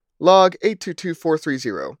Log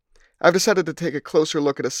 822430. I've decided to take a closer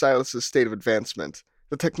look at Asilas' state of advancement.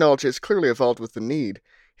 The technology has clearly evolved with the need.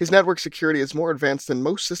 His network security is more advanced than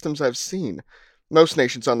most systems I've seen. Most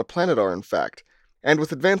nations on the planet are, in fact. And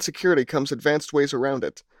with advanced security comes advanced ways around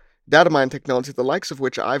it. Data mine technology the likes of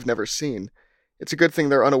which I've never seen. It's a good thing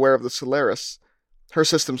they're unaware of the Solaris. Her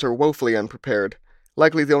systems are woefully unprepared.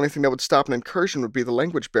 Likely the only thing that would stop an incursion would be the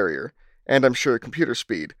language barrier, and I'm sure computer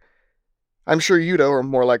speed. I'm sure Yudo, or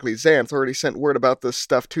more likely Xanth, already sent word about this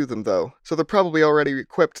stuff to them, though, so they're probably already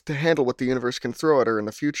equipped to handle what the universe can throw at her in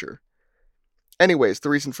the future. Anyways, the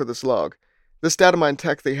reason for this log. This data mine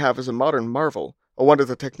tech they have is a modern marvel, a wonder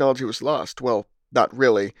the technology was lost. Well, not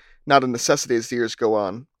really, not a necessity as the years go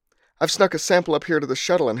on. I've snuck a sample up here to the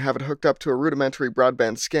shuttle and have it hooked up to a rudimentary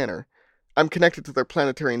broadband scanner. I'm connected to their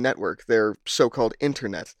planetary network, their so-called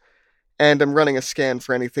internet, and I'm running a scan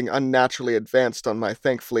for anything unnaturally advanced on my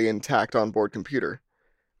thankfully intact onboard computer.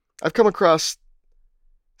 I've come across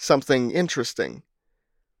something interesting.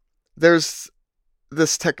 There's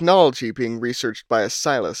this technology being researched by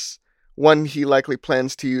Asilas, one he likely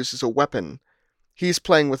plans to use as a weapon. He's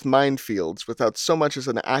playing with minefields without so much as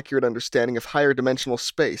an accurate understanding of higher dimensional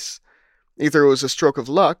space. Either it was a stroke of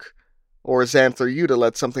luck, or Xanth or Yuda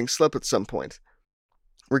let something slip at some point.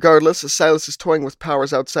 Regardless, Asilas is toying with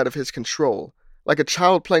powers outside of his control. Like a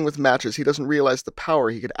child playing with matches, he doesn't realize the power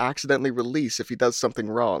he could accidentally release if he does something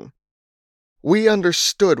wrong. We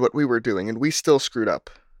understood what we were doing, and we still screwed up.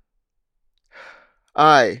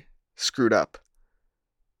 I screwed up.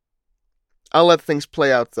 I'll let things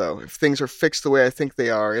play out, though. If things are fixed the way I think they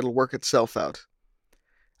are, it'll work itself out.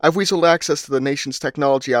 I've weaseled access to the nation's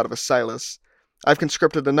technology out of Asilas. I've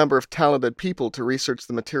conscripted a number of talented people to research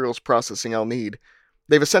the materials processing I'll need.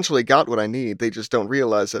 They've essentially got what I need, they just don't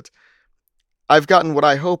realize it. I've gotten what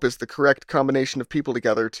I hope is the correct combination of people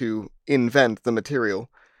together to invent the material.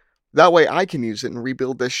 That way I can use it and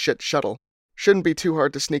rebuild this shit shuttle. Shouldn't be too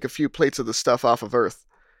hard to sneak a few plates of the stuff off of Earth.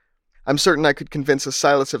 I'm certain I could convince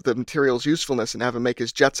Asilas of the material's usefulness and have him make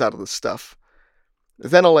his jets out of the stuff.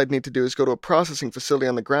 Then all I'd need to do is go to a processing facility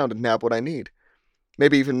on the ground and nab what I need.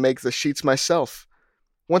 Maybe even make the sheets myself.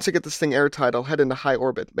 Once I get this thing airtight, I'll head into high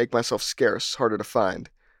orbit, make myself scarce, harder to find.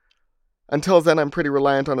 Until then, I'm pretty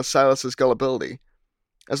reliant on Asilas' gullibility.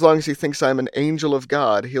 As long as he thinks I'm an angel of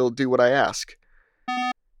God, he'll do what I ask.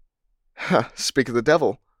 Huh, speak of the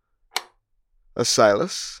devil.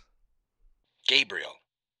 Asilas? Gabriel,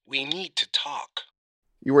 we need to talk.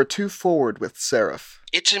 You are too forward with Seraph.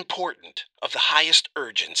 It's important, of the highest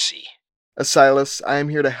urgency. Asilas, I am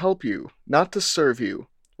here to help you, not to serve you.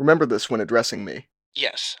 Remember this when addressing me.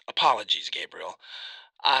 Yes, apologies, Gabriel.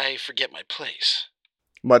 I forget my place.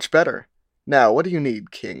 Much better. Now, what do you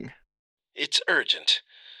need, King? It's urgent.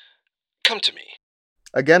 Come to me.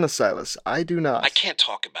 Again, Asilas, I do not. I can't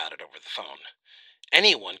talk about it over the phone.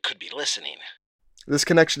 Anyone could be listening. This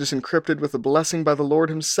connection is encrypted with a blessing by the Lord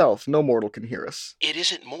himself. No mortal can hear us. It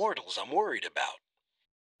isn't mortals I'm worried about.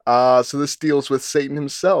 Ah, so this deals with Satan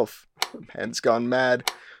himself. Man's gone mad.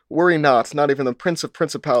 Worry not even the Prince of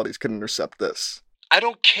Principalities can intercept this. I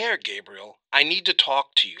don't care, Gabriel. I need to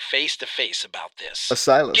talk to you face to face about this.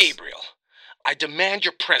 Asilas. Gabriel, I demand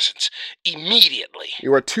your presence immediately.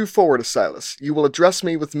 You are too forward, Asilas. You will address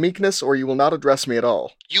me with meekness, or you will not address me at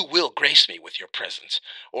all. You will grace me with your presence,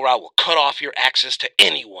 or I will cut off your access to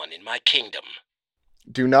anyone in my kingdom.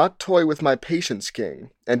 Do not toy with my patience,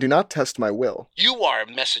 King, and do not test my will. You are a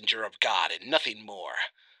messenger of God and nothing more.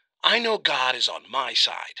 I know God is on my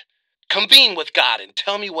side. Convene with God and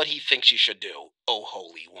tell me what he thinks you should do, O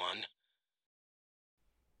Holy One.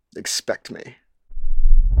 Expect me.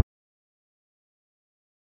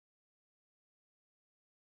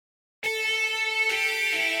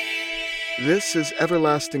 This is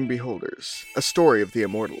Everlasting Beholders, a story of the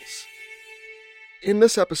immortals. In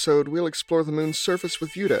this episode, we'll explore the moon's surface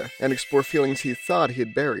with Yuda and explore feelings he thought he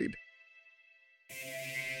had buried.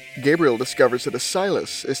 Gabriel discovers that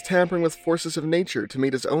Asilas is tampering with forces of nature to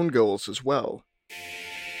meet his own goals as well.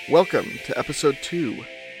 Welcome to Episode 2,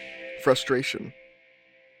 Frustration.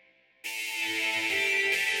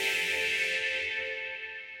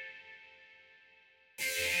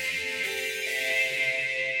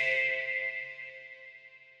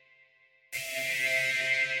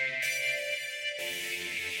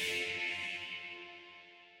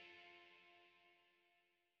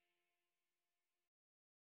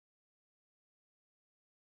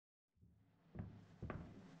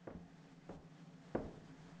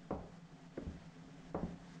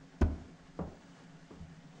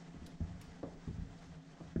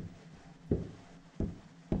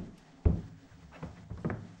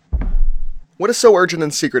 What is so urgent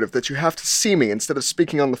and secretive that you have to see me instead of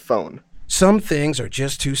speaking on the phone? Some things are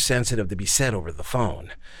just too sensitive to be said over the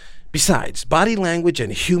phone. Besides, body language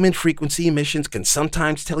and human frequency emissions can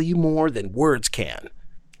sometimes tell you more than words can.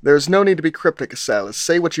 There is no need to be cryptic, Silas.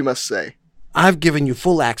 Say what you must say. I've given you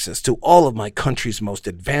full access to all of my country's most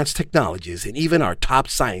advanced technologies and even our top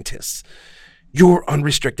scientists. Your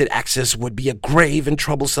unrestricted access would be a grave and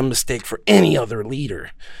troublesome mistake for any other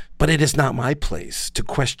leader, but it is not my place to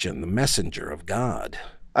question the messenger of God.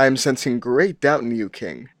 I am sensing great doubt in you,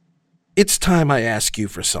 King. It's time I ask you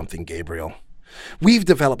for something, Gabriel. We've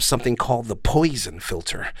developed something called the poison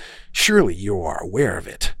filter. Surely you are aware of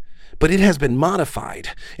it. But it has been modified,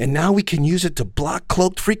 and now we can use it to block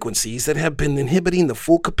cloaked frequencies that have been inhibiting the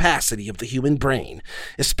full capacity of the human brain,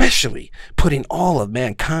 especially putting all of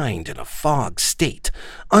mankind in a fog state,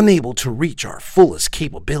 unable to reach our fullest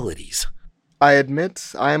capabilities. I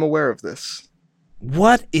admit I am aware of this.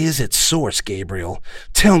 What is its source, Gabriel?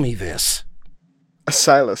 Tell me this.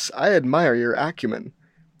 Silas, I admire your acumen.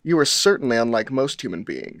 You are certainly unlike most human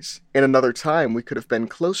beings. In another time, we could have been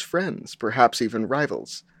close friends, perhaps even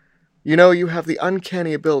rivals. You know, you have the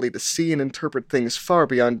uncanny ability to see and interpret things far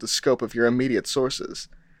beyond the scope of your immediate sources.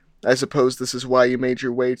 I suppose this is why you made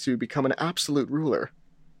your way to become an absolute ruler.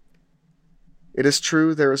 It is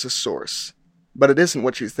true there is a source, but it isn't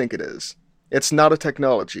what you think it is. It's not a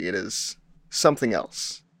technology, it is something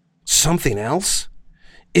else. Something else?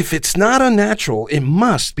 If it's not unnatural, it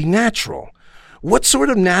must be natural. What sort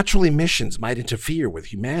of natural emissions might interfere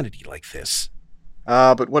with humanity like this?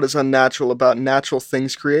 But what is unnatural about natural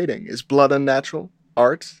things creating? Is blood unnatural?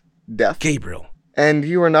 Art? Death? Gabriel. And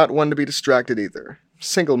you are not one to be distracted either.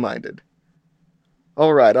 Single-minded.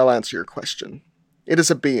 All right, I'll answer your question. It is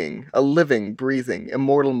a being, a living, breathing,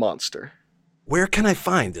 immortal monster. Where can I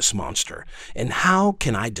find this monster, and how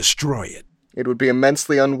can I destroy it? It would be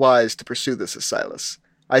immensely unwise to pursue this, Silas.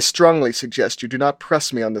 I strongly suggest you do not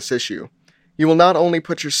press me on this issue. You will not only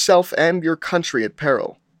put yourself and your country at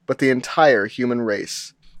peril, but the entire human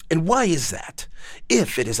race. And why is that?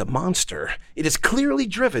 If it is a monster, it is clearly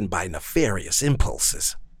driven by nefarious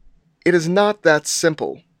impulses. It is not that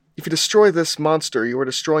simple. If you destroy this monster, you are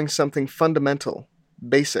destroying something fundamental,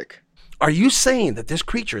 basic. Are you saying that this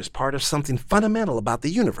creature is part of something fundamental about the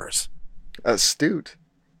universe? Astute.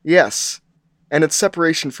 Yes, and its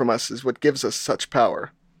separation from us is what gives us such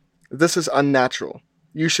power. This is unnatural.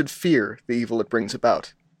 You should fear the evil it brings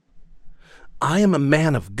about. I am a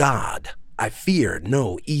man of God. I fear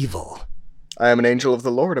no evil. I am an angel of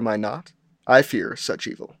the Lord, am I not? I fear such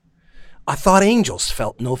evil. I thought angels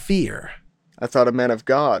felt no fear. I thought a man of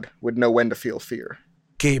God would know when to feel fear.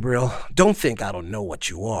 Gabriel, don't think I don't know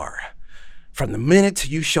what you are. From the minute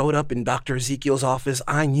you showed up in Dr. Ezekiel's office,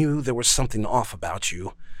 I knew there was something off about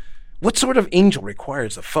you. What sort of angel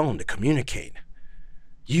requires a phone to communicate?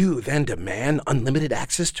 You then demand unlimited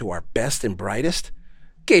access to our best and brightest?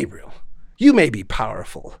 Gabriel, you may be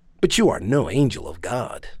powerful, but you are no angel of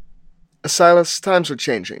God. Silas, times are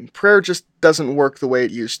changing. Prayer just doesn't work the way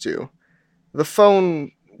it used to. The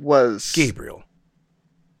phone was... Gabriel.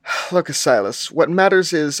 Look, Silas, what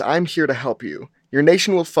matters is I'm here to help you. Your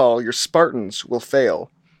nation will fall, your Spartans will fail.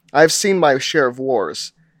 I've seen my share of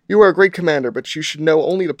wars. You are a great commander, but you should know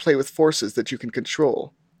only to play with forces that you can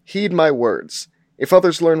control. Heed my words. If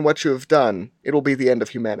others learn what you have done, it will be the end of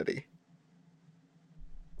humanity.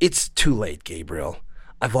 It's too late, Gabriel.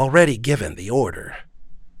 I've already given the order.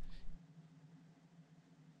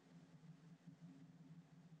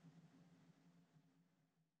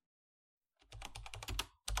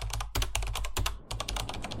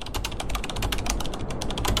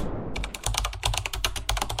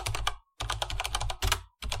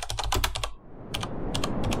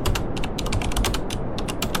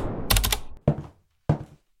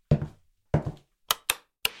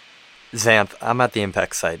 Xanth, I'm at the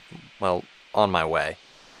impact site. Well, on my way.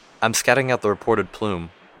 I'm scouting out the reported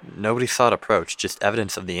plume. Nobody saw it approach, just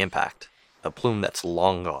evidence of the impact. A plume that's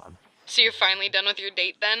long gone. So you're finally done with your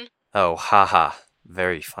date then? Oh, haha.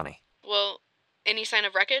 Very funny. Well, any sign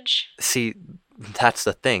of wreckage? See, that's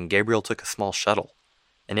the thing. Gabriel took a small shuttle.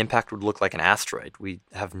 An impact would look like an asteroid. We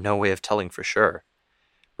have no way of telling for sure.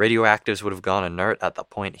 Radioactives would have gone inert at the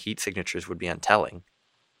point heat signatures would be untelling.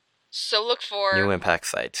 So look for... New impact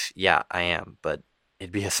sites. Yeah, I am, but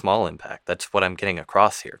it'd be a small impact. That's what I'm getting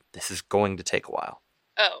across here. This is going to take a while.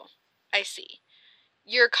 Oh, I see.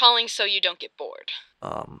 You're calling so you don't get bored.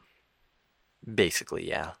 Basically,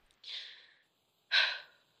 yeah.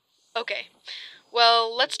 Okay.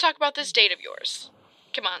 Well, let's talk about this date of yours.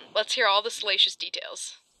 Come on, let's hear all the salacious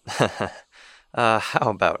details. How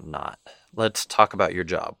about not? Let's talk about your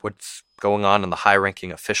job. What's going on in the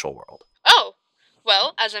high-ranking official world? Oh,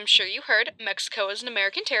 Well, as I'm sure you heard, Mexico is an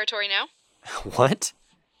American territory now. What?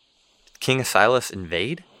 Did King Asilas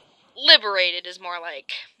invade? Liberated is more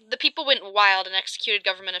like. The people went wild and executed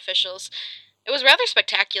government officials. It was rather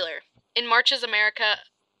spectacular. In marches, America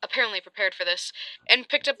apparently prepared for this, and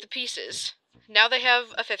picked up the pieces. Now they have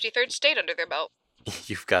a 53rd state under their belt.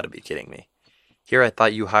 You've got to be kidding me. Here I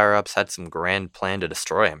thought you higher-ups had some grand plan to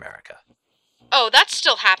destroy America. Oh, that's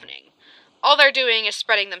still happening. All they're doing is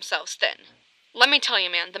spreading themselves thin. Let me tell you,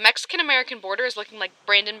 man, the Mexican-American border is looking like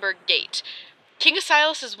Brandenburg Gate. King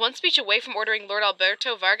Asilas is one speech away from ordering Lord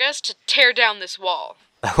Alberto Vargas to tear down this wall.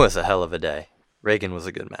 That was a hell of a day. Reagan was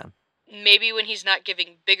a good man. Maybe when he's not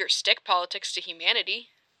giving bigger stick politics to humanity.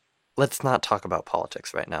 Let's not talk about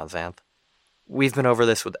politics right now, Xanth. We've been over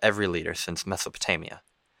this with every leader since Mesopotamia.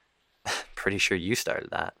 Pretty sure you started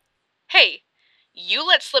that. Hey, you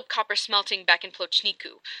let slip copper smelting back in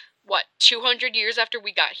Plochniku. What, 200 years after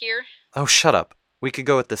we got here? Oh, shut up. We could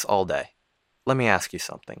go at this all day. Let me ask you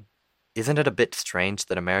something. Isn't it a bit strange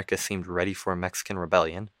that America seemed ready for a Mexican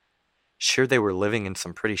rebellion? Sure, they were living in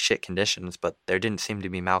some pretty shit conditions, but there didn't seem to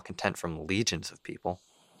be malcontent from legions of people.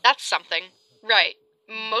 That's something. Right.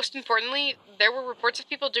 Most importantly, there were reports of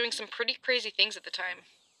people doing some pretty crazy things at the time.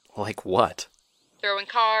 Like what? Throwing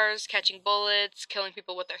cars, catching bullets, killing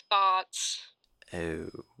people with their thoughts.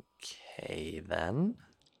 Okay, then.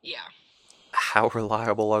 Yeah. How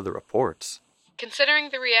reliable are the reports? Considering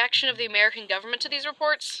the reaction of the American government to these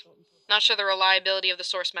reports, not sure the reliability of the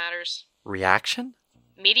source matters. Reaction?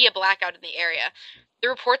 Media blackout in the area. The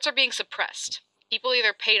reports are being suppressed. People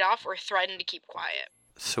either paid off or threatened to keep quiet.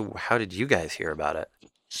 So how did you guys hear about it?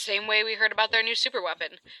 Same way we heard about their new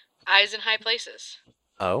superweapon. Eyes in high places.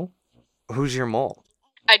 Oh? Who's your mole?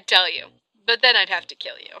 I'd tell you, but then I'd have to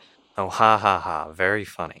kill you. Oh, ha ha ha. Very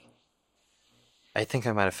funny. I think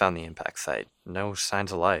I might have found the impact site. No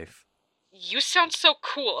signs of life. You sound so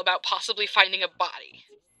cool about possibly finding a body.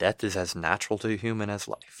 Death is as natural to a human as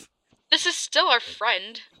life. This is still our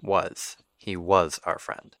friend. Was. He was our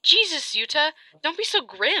friend. Jesus, Yuta, don't be so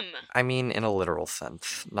grim. I mean in a literal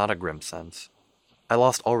sense, not a grim sense. I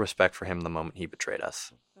lost all respect for him the moment he betrayed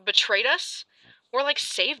us. Betrayed us? Or like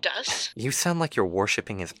saved us? You sound like you're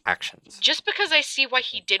worshipping his actions. Just because I see why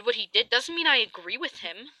he did what he did doesn't mean I agree with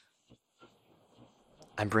him.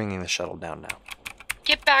 I'm bringing the shuttle down now.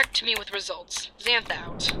 Get back to me with results. Xanth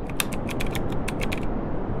out.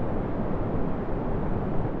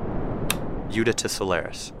 Yuta to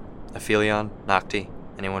Solaris. Aphelion, Nocti,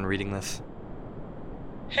 anyone reading this?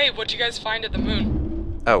 Hey, what'd you guys find at the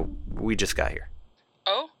moon? Oh, we just got here.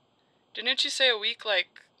 Oh? Didn't you say a week, like,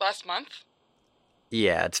 last month?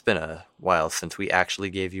 Yeah, it's been a while since we actually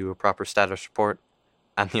gave you a proper status report.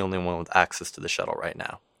 I'm the only one with access to the shuttle right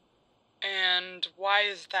now. And why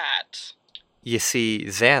is that? You see,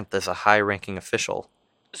 Xanth is a high-ranking official.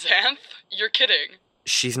 Xanth? You're kidding.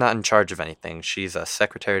 She's not in charge of anything. She's a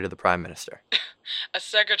secretary to the Prime Minister. A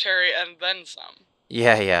secretary and then some.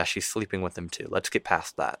 Yeah, she's sleeping with him too. Let's get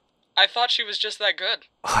past that. I thought she was just that good.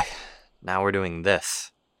 Oh, now we're doing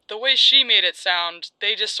this. The way she made it sound,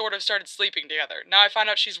 they just sort of started sleeping together. Now I find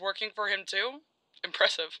out she's working for him too?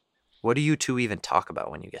 Impressive. What do you two even talk about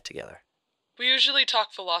when you get together? We usually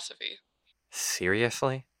talk philosophy.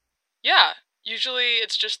 Seriously? Yeah, usually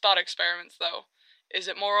it's just thought experiments though. Is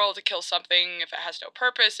it moral to kill something if it has no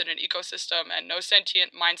purpose in an ecosystem and no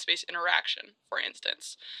sentient mind-space interaction, for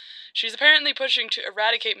instance? She's apparently pushing to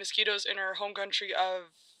eradicate mosquitoes in her home country of...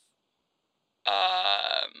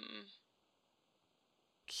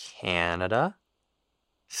 Canada?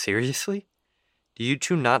 Seriously? Do you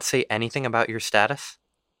two not say anything about your status?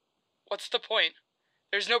 What's the point?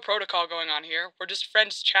 There's no protocol going on here. We're just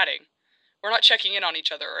friends chatting. We're not checking in on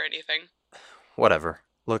each other or anything. Whatever.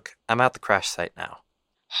 Look, I'm at the crash site now.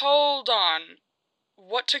 Hold on.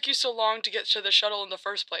 What took you so long to get to the shuttle in the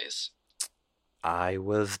first place? I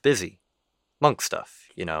was busy. Monk stuff,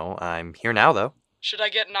 you know. I'm here now, though. Should I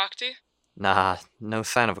get Nocti? Nah, no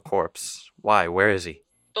sign of a corpse. Why? Where is he?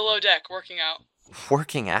 Below deck, working out.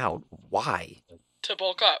 Working out? Why? To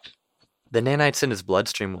bulk up. The nanites in his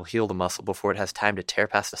bloodstream will heal the muscle before it has time to tear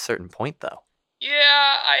past a certain point, though.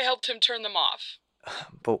 Yeah, I helped him turn them off.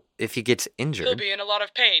 But if he gets injured... He'll be in a lot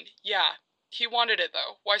of pain, yeah. He wanted it,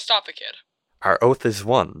 though. Why stop the kid? Our oath is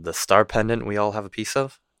one, the star pendant we all have a piece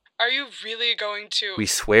of. Are you really going to... We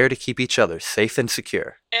swear to keep each other safe and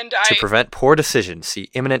secure. And To prevent poor decisions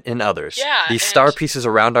see imminent in others. Yeah, These and- star pieces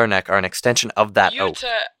around our neck are an extension of that oath.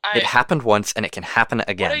 Yuta, It happened once, and it can happen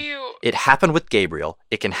again. What are you... It happened with Gabriel.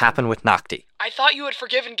 It can happen with Nocti. I thought you had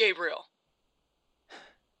forgiven Gabriel.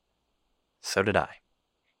 So did I.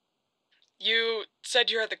 You said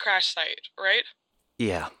you're at the crash site, right?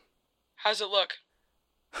 Yeah. How's it look?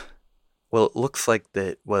 Well, it looks like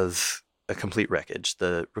that was a complete wreckage.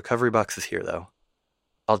 The recovery box is here, though.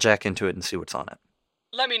 I'll jack into it and see what's on it.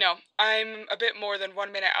 Let me know. I'm a bit more than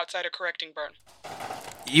 1 minute outside of correcting burn.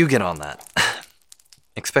 You get on that.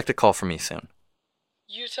 Expect a call from me soon.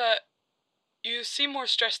 Yuta, you seem more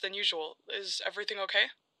stressed than usual. Is everything okay?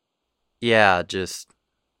 Yeah, just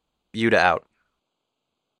Yuta out.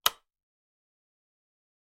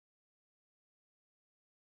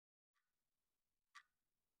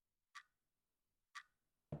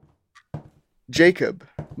 Jacob,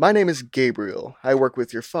 my name is Gabriel. I work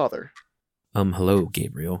with your father. Hello,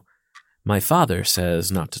 Gabriel. My father says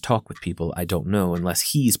not to talk with people I don't know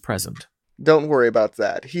unless he's present. Don't worry about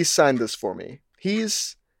that. He signed this for me.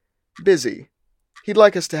 He's busy. He'd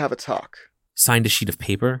like us to have a talk. Signed a sheet of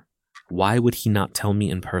paper? Why would he not tell me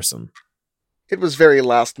in person? It was very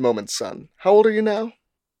last moment, son. How old are you now?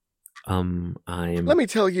 I'm... Let me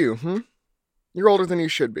tell you, You're older than you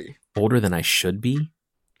should be. Older than I should be?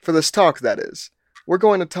 For this talk, that is. We're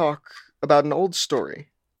going to talk about an old story.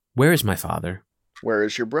 Where is my father? Where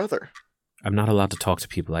is your brother? I'm not allowed to talk to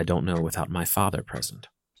people I don't know without my father present.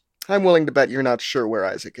 I'm willing to bet you're not sure where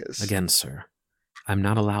Isaac is. Again, sir, I'm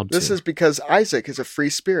not allowed to. This is because Isaac is a free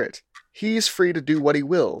spirit. He's free to do what he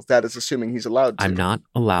will, that is assuming he's allowed to. I'm not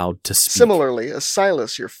allowed to speak. Similarly,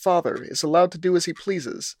 Silas, your father, is allowed to do as he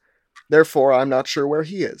pleases. Therefore, I'm not sure where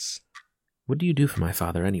he is. What do you do for my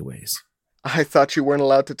father anyways? I thought you weren't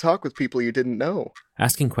allowed to talk with people you didn't know.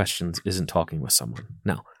 Asking questions isn't talking with someone.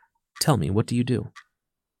 Now, tell me, what do you do?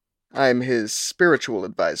 I'm his spiritual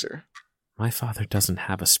advisor. My father doesn't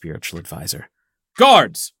have a spiritual advisor.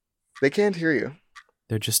 Guards! They can't hear you.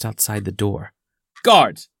 They're just outside the door.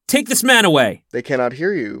 Guards! Take this man away! They cannot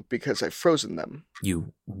hear you because I've frozen them.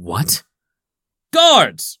 You what?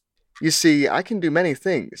 Guards! You see, I can do many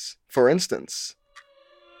things. For instance...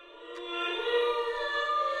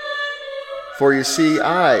 For you see,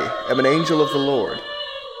 I am an angel of the Lord.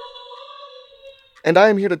 And I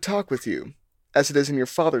am here to talk with you, as it is in your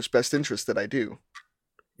father's best interest that I do.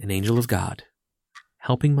 An angel of God.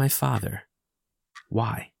 Helping my father.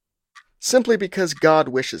 Why? Simply because God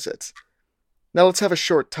wishes it. Now let's have a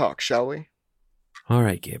short talk, shall we? All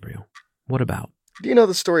right, Gabriel. What about? Do you know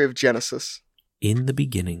the story of Genesis? In the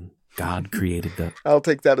beginning, God created the... I'll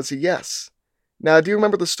take that as a yes. Now, do you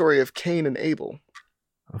remember the story of Cain and Abel?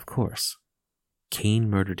 Of course. Cain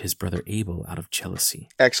murdered his brother Abel out of jealousy.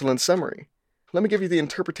 Excellent summary. Let me give you the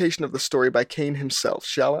interpretation of the story by Cain himself,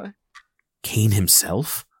 shall I? Cain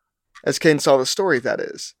himself? As Cain saw the story, that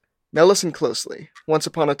is. Now listen closely. Once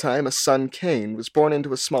upon a time, a son, Cain, was born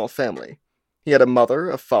into a small family. He had a mother,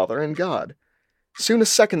 a father, and God. Soon a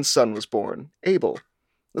second son was born, Abel.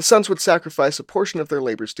 The sons would sacrifice a portion of their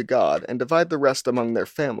labors to God and divide the rest among their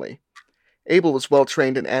family. Abel was well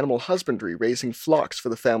trained in animal husbandry, raising flocks for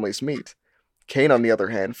the family's meat. Cain, on the other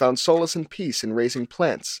hand, found solace and peace in raising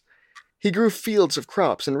plants. He grew fields of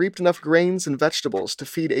crops and reaped enough grains and vegetables to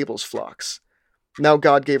feed Abel's flocks. Now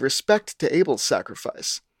God gave respect to Abel's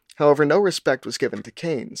sacrifice. However, no respect was given to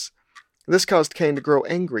Cain's. This caused Cain to grow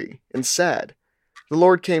angry and sad. The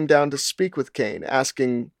Lord came down to speak with Cain,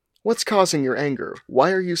 asking, "What's causing your anger?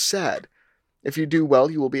 Why are you sad? If you do well,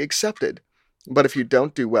 you will be accepted. But if you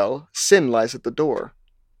don't do well, sin lies at the door."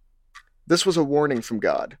 This was a warning from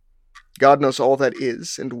God. God knows all that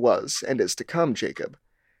is, and was, and is to come, Jacob.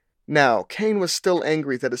 Now, Cain was still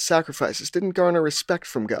angry that his sacrifices didn't garner respect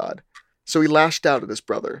from God, so he lashed out at his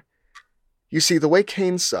brother. You see, the way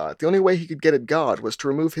Cain saw it, the only way he could get at God was to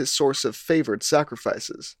remove his source of favored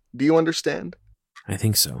sacrifices. Do you understand? I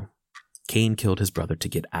think so. Cain killed his brother to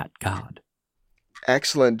get at God.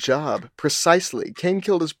 Excellent job. Precisely. Cain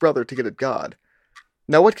killed his brother to get at God.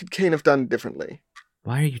 Now, what could Cain have done differently?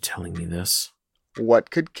 Why are you telling me this?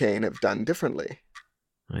 What could Cain have done differently?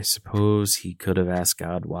 I suppose he could have asked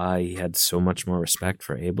God why he had so much more respect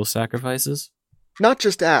for Abel's sacrifices? Not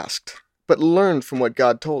just asked, but learned from what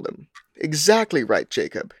God told him. Exactly right,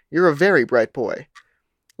 Jacob. You're a very bright boy.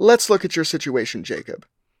 Let's look at your situation, Jacob.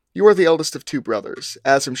 You are the eldest of two brothers.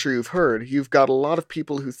 As I'm sure you've heard, you've got a lot of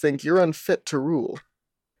people who think you're unfit to rule,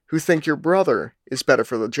 who think your brother is better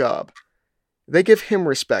for the job. They give him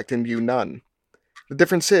respect and you none. The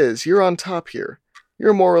difference is, you're on top here.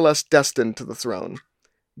 You're more or less destined to the throne.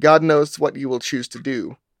 God knows what you will choose to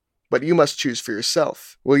do, but you must choose for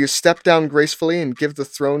yourself. Will you step down gracefully and give the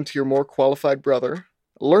throne to your more qualified brother?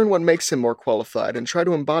 Learn what makes him more qualified and try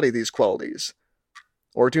to embody these qualities.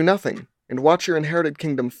 Or do nothing and watch your inherited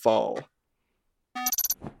kingdom fall.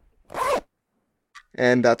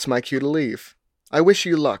 And that's my cue to leave. I wish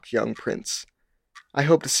you luck, young prince. I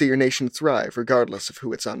hope to see your nation thrive regardless of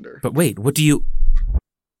who it's under. But wait, what do you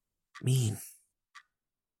mean?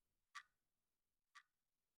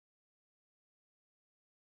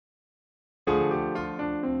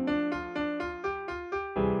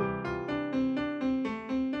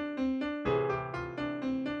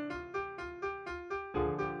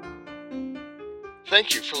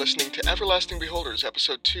 Thank you for listening to Everlasting Beholders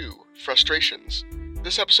Episode 2, Frustrations.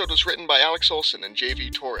 This episode was written by Alex Olson and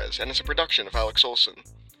J.V. Torres and is a production of Alex Olson.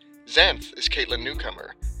 Xanth is Caitlin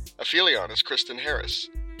Newcomer. Aphelion is Kristen Harris.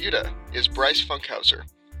 Yuta is Bryce Funkhauser.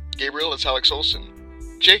 Gabriel is Alex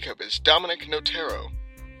Olson. Jacob is Dominic Notero.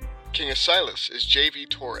 King Asilas is J.V.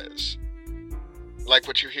 Torres. Like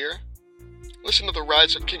what you hear? Listen to The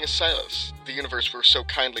Rise of King Asilas, the universe we're so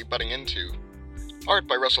kindly butting into. Art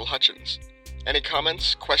by Russell Hutchins. Any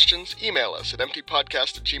comments, questions, email us at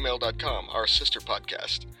emptypodcast@gmail.com, our sister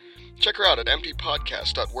podcast. Check her out at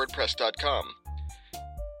emptypodcast.wordpress.com.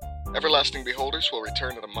 Everlasting Beholders will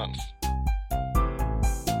return in a month.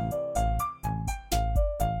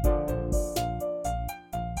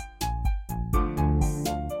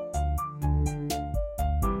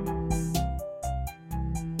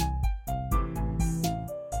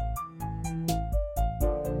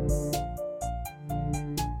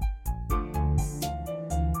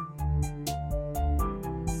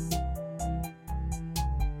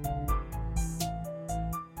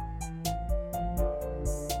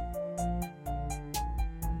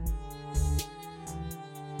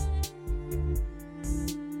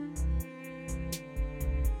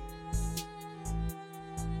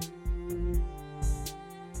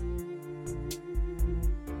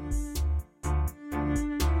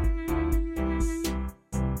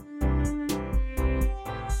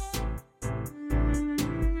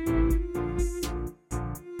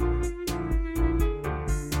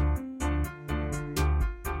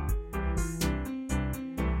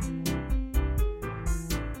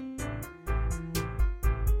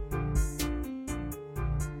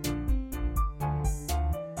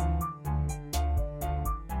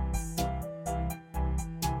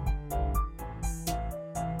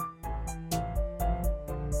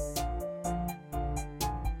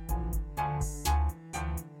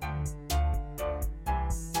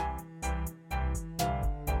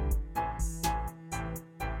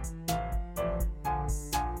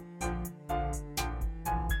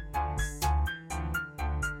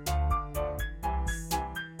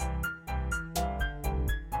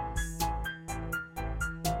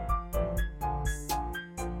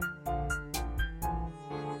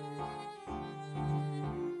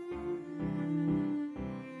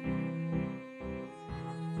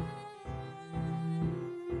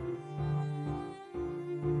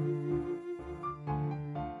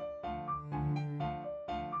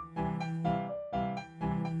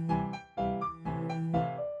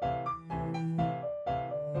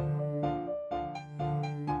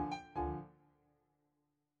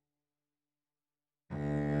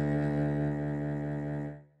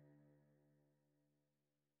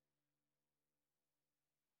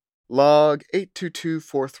 Log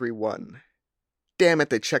 822431. Damn it,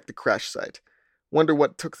 they checked the crash site. Wonder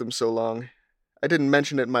what took them so long. I didn't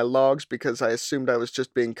mention it in my logs because I assumed I was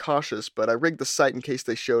just being cautious, but I rigged the site in case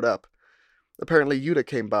they showed up. Apparently Yuta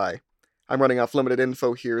came by. I'm running off limited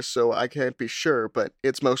info here, so I can't be sure, but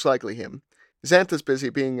it's most likely him. Xanth is busy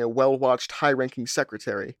being a well-watched, high-ranking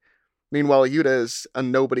secretary. Meanwhile, Yuta is a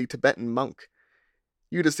nobody Tibetan monk.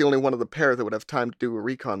 Yuta's the only one of the pair that would have time to do a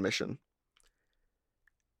recon mission.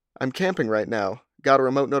 I'm camping right now. Got a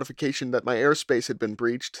remote notification that my airspace had been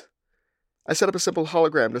breached. I set up a simple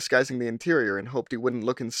hologram disguising the interior and hoped he wouldn't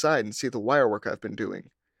look inside and see the wirework I've been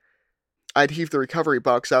doing. I'd heaved the recovery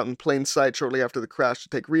box out in plain sight shortly after the crash to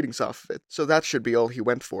take readings off of it, so that should be all he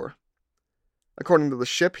went for. According to the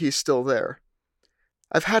ship, he's still there.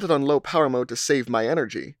 I've had it on low power mode to save my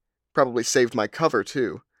energy. Probably saved my cover,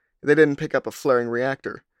 too. They didn't pick up a flaring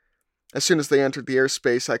reactor. As soon as they entered the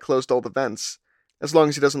airspace, I closed all the vents. As long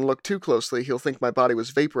as he doesn't look too closely, he'll think my body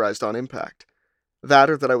was vaporized on impact.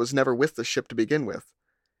 That or that I was never with the ship to begin with.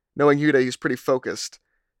 Knowing Yuta, he's pretty focused.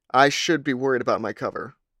 I should be worried about my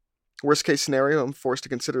cover. Worst case scenario, I'm forced to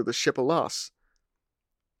consider the ship a loss.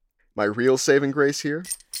 My real saving grace here?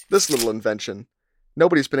 This little invention.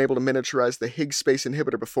 Nobody's been able to miniaturize the Higgs space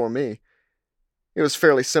inhibitor before me. It was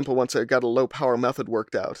fairly simple once I got a low-power method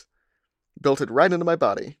worked out. Built it right into my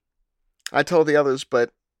body. I tell the others,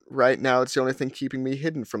 but right now it's the only thing keeping me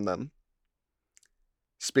hidden from them.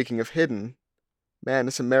 Speaking of hidden, man,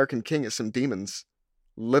 this American King has some demons.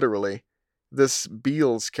 Literally. This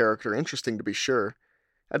Beals character, interesting to be sure.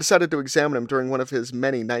 I decided to examine him during one of his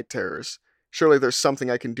many night terrors. Surely there's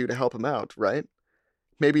something I can do to help him out, right?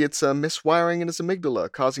 Maybe it's a miswiring in his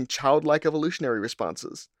amygdala, causing childlike evolutionary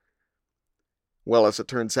responses. Well, as it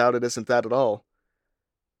turns out, it isn't that at all.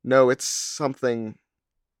 No, it's something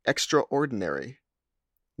extraordinary.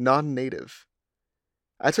 Non-native.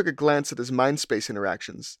 I took a glance at his mind-space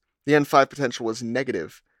interactions. The N5 potential was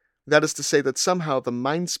negative. That is to say that somehow the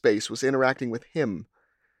mind space was interacting with him.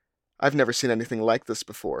 I've never seen anything like this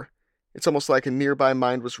before. It's almost like a nearby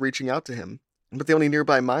mind was reaching out to him, but the only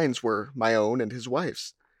nearby minds were my own and his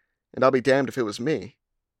wife's, and I'll be damned if it was me.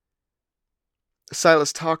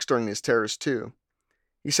 Silas talks during these terrors too.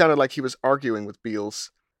 He sounded like he was arguing with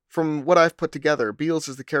Beals. From what I've put together, Beals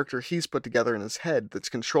is the character he's put together in his head that's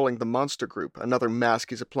controlling the monster group, another mask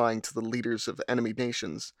he's applying to the leaders of enemy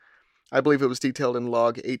nations. I believe it was detailed in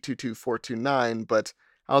log 822429, but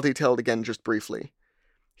I'll detail it again just briefly.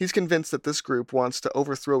 He's convinced that this group wants to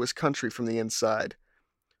overthrow his country from the inside.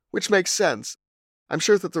 Which makes sense. I'm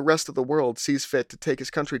sure that the rest of the world sees fit to take his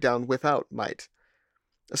country down without might.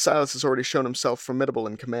 Silas has already shown himself formidable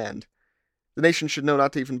in command. The nation should know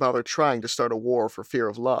not to even bother trying to start a war for fear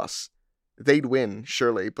of loss. They'd win,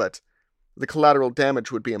 surely, but the collateral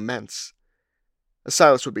damage would be immense.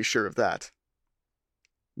 Silas would be sure of that.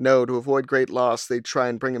 No, to avoid great loss, they'd try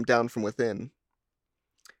and bring him down from within.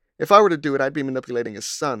 If I were to do it, I'd be manipulating his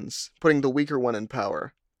sons, putting the weaker one in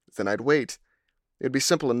power. Then I'd wait. It'd be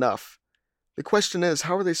simple enough. The question is,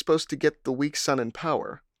 how are they supposed to get the weak son in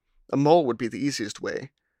power? A mole would be the easiest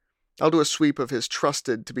way. I'll do a sweep of his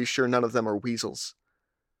trusted to be sure none of them are weasels.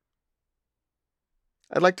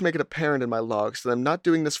 I'd like to make it apparent in my logs that I'm not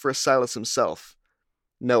doing this for Silas himself.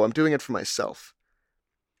 No, I'm doing it for myself.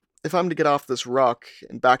 If I'm to get off this rock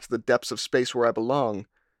and back to the depths of space where I belong,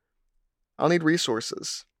 I'll need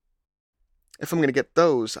resources. If I'm going to get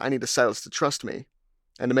those, I need a Silas to trust me.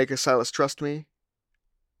 And to make a Silas trust me,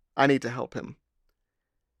 I need to help him.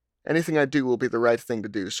 Anything I do will be the right thing to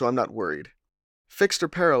do, so I'm not worried. Fixed or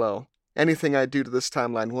parallel, anything I do to this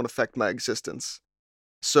timeline won't affect my existence.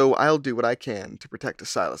 So I'll do what I can to protect the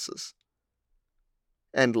Silases.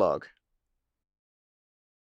 End log.